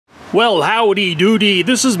Well, howdy doody,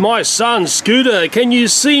 this is my son Scooter. Can you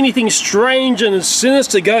see anything strange and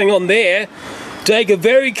sinister going on there? Take a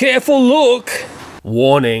very careful look.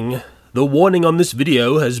 Warning. The warning on this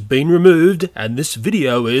video has been removed and this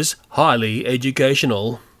video is highly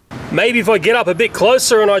educational. Maybe if I get up a bit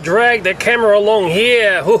closer and I drag the camera along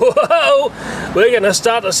here, whoa, we're going to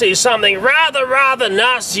start to see something rather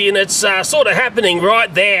nasty, and it's sort of happening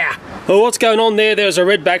right there. Well, what's going on there? There's a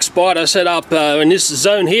redback spider set up in this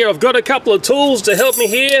zone here. I've got a couple of tools to help me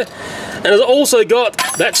here, and I've also got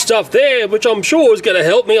that stuff there, which I'm sure is going to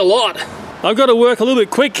help me a lot. I've got to work a little bit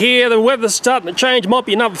quick here. The weather's starting to change. Might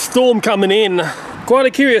be another storm coming in. Quite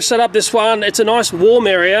a curious setup, this one. It's a nice warm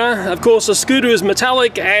area. Of course, the scooter is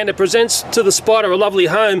metallic and it presents to the spider a lovely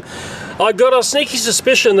home. I got a sneaky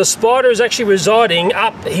suspicion the spider is actually residing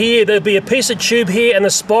up here. There'll be a piece of tube here and the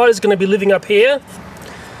spider's going to be living up here.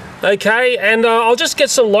 Okay, and I'll just get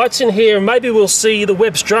some lights in here and maybe we'll see the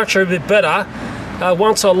web structure a bit better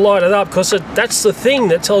once I light it up, because that's the thing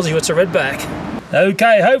that tells you it's a redback.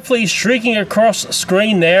 Okay, hopefully streaking across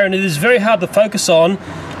screen there, and it is very hard to focus on.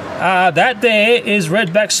 That there is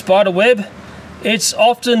redback spider web. It's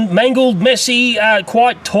often mangled, messy,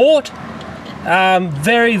 quite taut.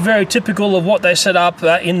 Very typical of what they set up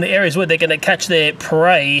in the areas where they're going to catch their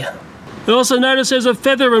prey. I also notice there's a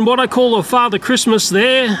feather and what I call a Father Christmas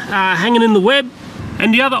there, hanging in the web.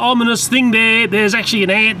 And the other ominous thing there's actually an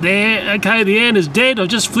ant there. Okay, the ant is dead. I've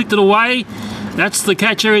just flicked it away. That's the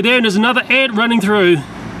catch area there, and there's another ant running through.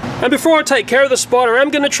 And before I take care of the spider, I'm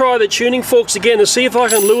going to try the tuning forks again to see if I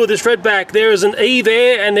can lure this redback. There is an E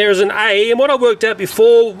there and there is an A, and what I worked out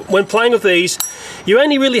before when playing with these, you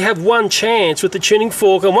only really have one chance with the tuning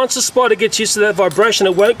fork, and once the spider gets used to that vibration,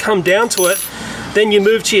 it won't come down to it, then you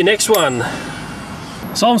move to your next one.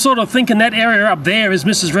 So I'm sort of thinking that area up there is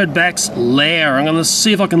Mrs. Redback's lair. I'm going to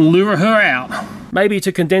see if I can lure her out. Maybe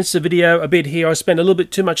to condense the video a bit here, I spent a little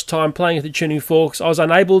bit too much time playing with the tuning forks. I was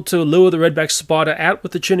unable to lure the redback spider out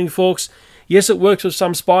with the tuning forks. Yes, it works with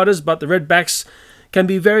some spiders, but the redbacks can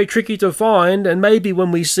be very tricky to find, and maybe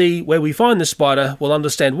when we see where we find the spider, we'll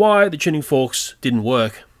understand why the tuning forks didn't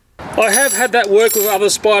work. I have had that work with other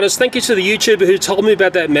spiders. Thank you to the YouTuber who told me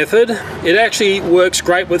about that method. It actually works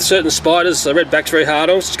great with certain spiders. The redback's very hard.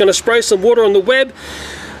 I'm just going to spray some water on the web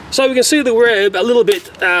so we can see the web a little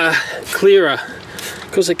bit clearer,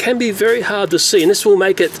 because it can be very hard to see, and this will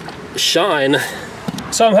make it shine.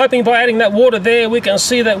 So I'm hoping by adding that water there we can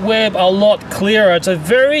see that web a lot clearer. It's a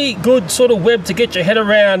very good sort of web to get your head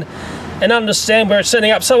around and understand where it's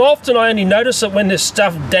setting up. So often I only notice it when there's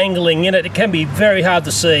stuff dangling in it. It can be very hard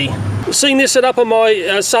to see. Seeing this set up on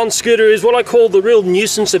my son's scooter is what I call the real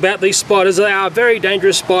nuisance about these spiders. They are very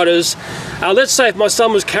dangerous spiders. Let's say if my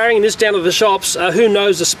son was carrying this down to the shops, who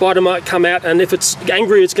knows, the spider might come out, and if it's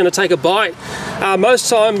angry it's going to take a bite. Most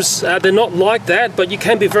times they're not like that, but you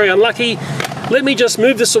can be very unlucky. Let me just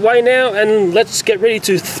move this away now and let's get ready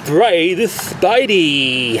to spray the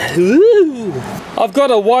spidey. Woo! I've got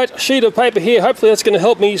a white sheet of paper here. Hopefully that's going to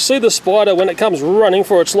help me see the spider when it comes running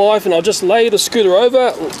for its life, and I'll just lay the scooter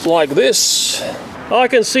over like this. I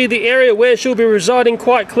can see the area where she'll be residing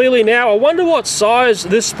quite clearly now. I wonder what size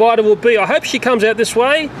this spider will be. I hope she comes out this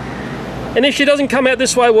way, and if she doesn't come out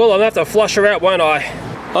this way, well, I'll have to flush her out, won't I?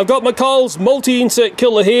 I've got my Coles multi-insect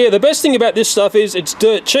killer here. The best thing about this stuff is it's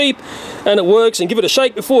dirt cheap and it works, and give it a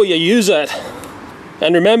shake before you use it.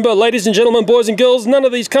 And remember, ladies and gentlemen, boys and girls, none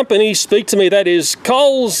of these companies speak to me. That is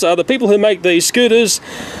Coles, the people who make these scooters,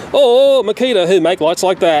 or Makita who make lights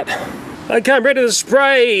like that. Okay, I'm ready to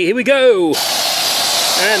spray. Here we go.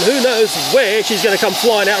 And who knows where she's going to come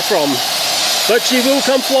flying out from. But she will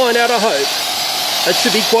come flying out, I hope. That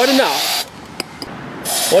should be quite enough.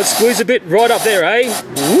 Let's squeeze a bit right up there, eh?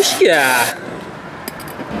 Whoosh, yeah.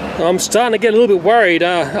 I'm starting to get a little bit worried.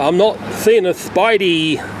 I'm not seeing a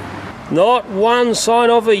spidey. Not one sign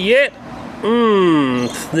of her yet.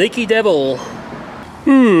 Sneaky devil.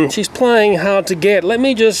 She's playing hard to get. Let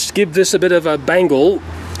me just give this a bit of a bangle.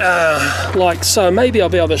 Like so. Maybe I'll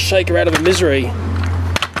be able to shake her out of her misery.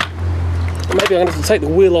 Maybe I'm going to have to take the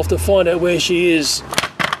wheel off to find out where she is.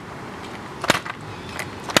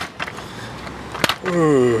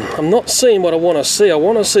 I'm not seeing what I want to see. I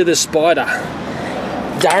want to see this spider.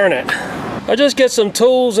 Darn it. I'll just get some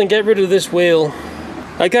tools and get rid of this wheel.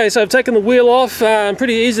 Okay, so I've taken the wheel off.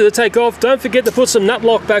 Pretty easy to take off. Don't forget to put some nut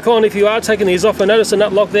lock back on if you are taking these off. I noticed the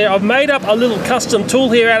nut lock there. I've made up a little custom tool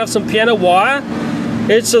here out of some piano wire.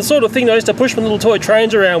 It's the sort of thing I used to push my little toy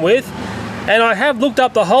trains around with. And I have looked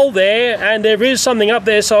up the hole there, and there is something up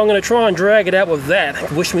there, so I'm going to try and drag it out with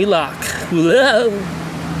that. Wish me luck. Whoa.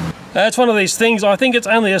 It's one of these things. I think it's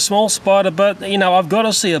only a small spider, but you know, I've got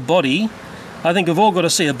to see a body. I think we've all got to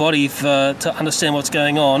see a body to understand what's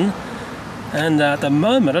going on. And at the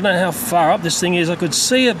moment, I don't know how far up this thing is. I could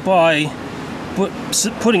see it by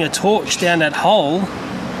putting a torch down that hole.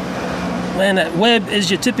 Man, that web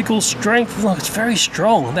is your typical strength. Look, it's very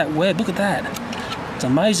strong, that web. Look at that. It's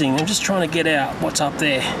amazing. I'm just trying to get out what's up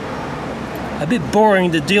there. A bit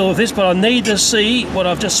boring to deal with this, but I need to see what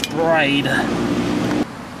I've just sprayed.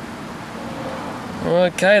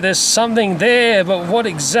 Okay, there's something there, but what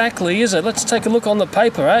exactly is it? Let's take a look on the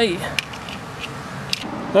paper, eh?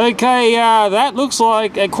 Okay, that looks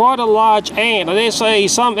like quite a large ant. I dare say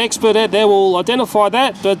some expert out there will identify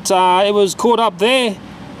that, but it was caught up there.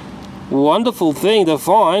 Wonderful thing to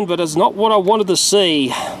find, but it's not what I wanted to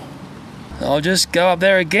see. I'll just go up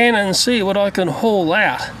there again and see what I can haul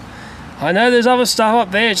out. I know there's other stuff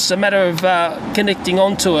up there, it's just a matter of connecting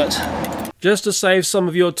onto it. Just to save some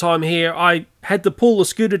of your time here, I had to pull the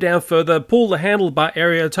scooter down further, pull the handlebar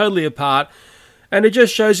area totally apart, and it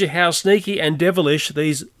just shows you how sneaky and devilish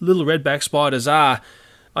these little redback spiders are.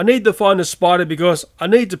 I need to find this spider because I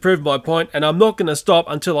need to prove my point, and I'm not going to stop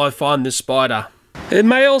until I find this spider. It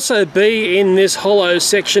may also be in this hollow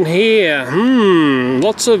section here.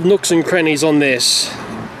 Lots of nooks and crannies on this.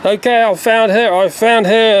 Okay, I found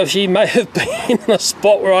her. She may have been in a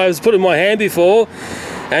spot where I was putting my hand before,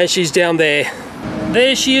 and she's down there.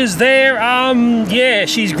 There she is there. Yeah,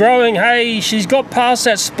 she's growing. Hey, she's got past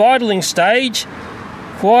that spiderling stage.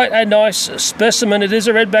 Quite a nice specimen. It is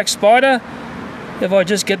a redback spider. If I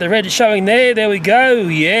just get the red showing there we go.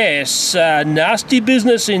 Yes, nasty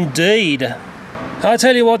business indeed. I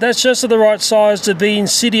tell you what, that's just the right size to be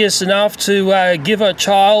insidious enough to give a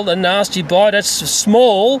child a nasty bite. That's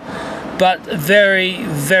small, but very,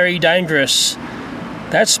 very dangerous.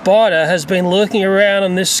 That spider has been lurking around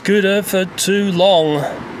on this scooter for too long.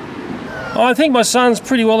 I think my son's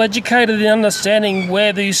pretty well educated in understanding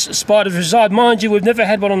where these spiders reside. Mind you, we've never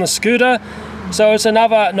had one on the scooter, so it's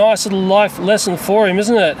another nice little life lesson for him,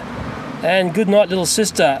 isn't it? And good night, little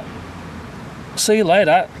sister. See you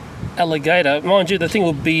later, alligator. Mind you, the thing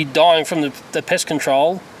will be dying from the pest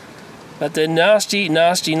control, but they're nasty,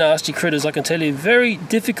 nasty, nasty critters, I can tell you. Very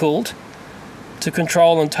difficult to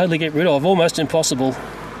control and totally get rid of, almost impossible.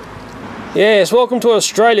 Yes, welcome to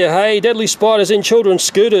Australia, hey, deadly spiders in children's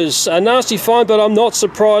scooters. A nasty find, but I'm not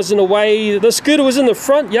surprised in a way. The scooter was in the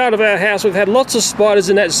front yard of our house. We've had lots of spiders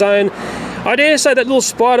in that zone. I dare say that little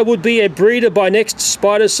spider would be a breeder by next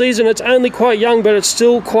spider season. It's only quite young, but it's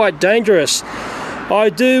still quite dangerous. I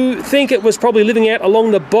do think it was probably living out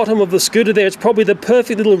along the bottom of the scooter there. It's probably the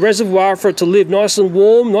perfect little reservoir for it to live, nice and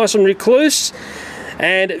warm, nice and recluse.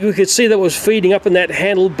 And we could see that it was feeding up in that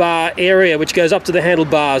handlebar area, which goes up to the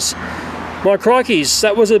handlebars. My crikeys,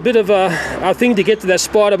 that was a bit of a thing to get to that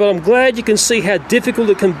spider, but I'm glad you can see how difficult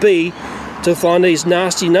it can be to find these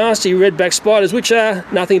nasty, nasty redback spiders, which are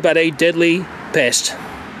nothing but a deadly pest.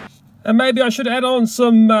 And maybe I should add on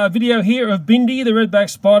some video here of Bindi, the redback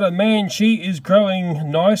spider. Man, she is growing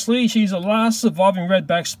nicely. She's the last surviving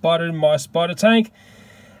redback spider in my spider tank.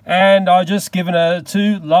 And I just given her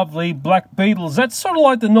 2 lovely black beetles. That's sort of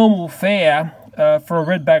like the normal fare for a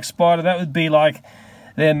redback spider. That would be like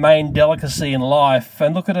their main delicacy in life.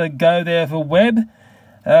 And look at her go there for web.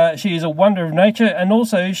 She is a wonder of nature, and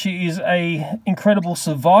also she is a incredible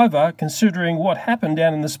survivor considering what happened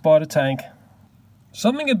down in the spider tank.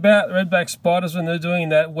 Something about redback spiders when they're doing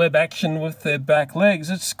that web action with their back legs,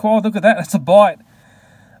 it's quite, look at that, that's a bite.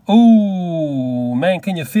 Ooh, man,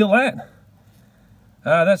 can you feel that?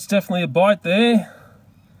 That's definitely a bite there.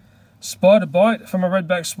 Spider bite from a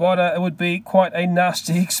redback spider, it would be quite a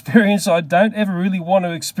nasty experience. I don't ever really want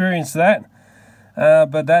to experience that.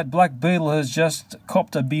 But that black beetle has just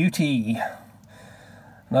copped a beauty.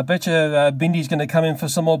 And I bet you Bindi's going to come in for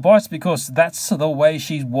some more bites because that's the way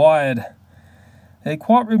she's wired. They're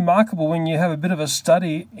quite remarkable when you have a bit of a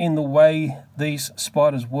study in the way these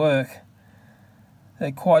spiders work.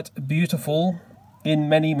 They're quite beautiful in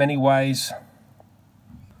many, many ways.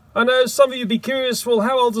 I know some of you be curious, well,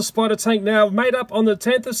 how old's the spider tank now? Made up on the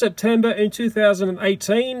 10th of September in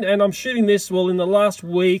 2018, and I'm shooting this, well, in the last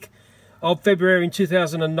week of February in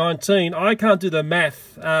 2019. I can't do the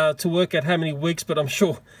math to work out how many weeks, but I'm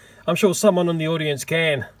sure someone in the audience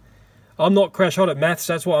can. I'm not crash hot at maths,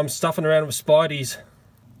 that's why I'm stuffing around with spideys.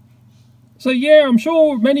 So yeah, I'm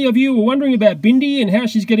sure many of you were wondering about Bindi and how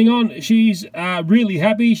she's getting on. She's really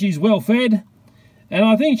happy, she's well fed, and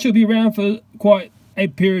I think she'll be around for quite a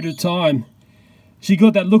period of time. She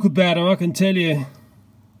got that look about her, I can tell you.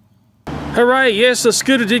 Hooray, yes, the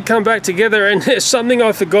scooter did come back together, and there's something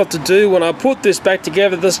I forgot to do when I put this back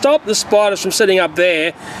together to stop the spiders from sitting up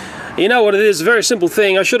there. You know what it is, a very simple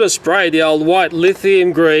thing. I should have sprayed the old white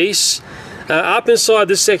lithium grease up inside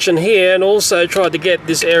this section here, and also tried to get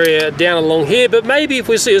this area down along here. But maybe if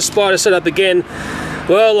we see a spider set up again,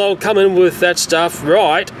 well, I'll come in with that stuff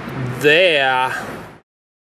right there.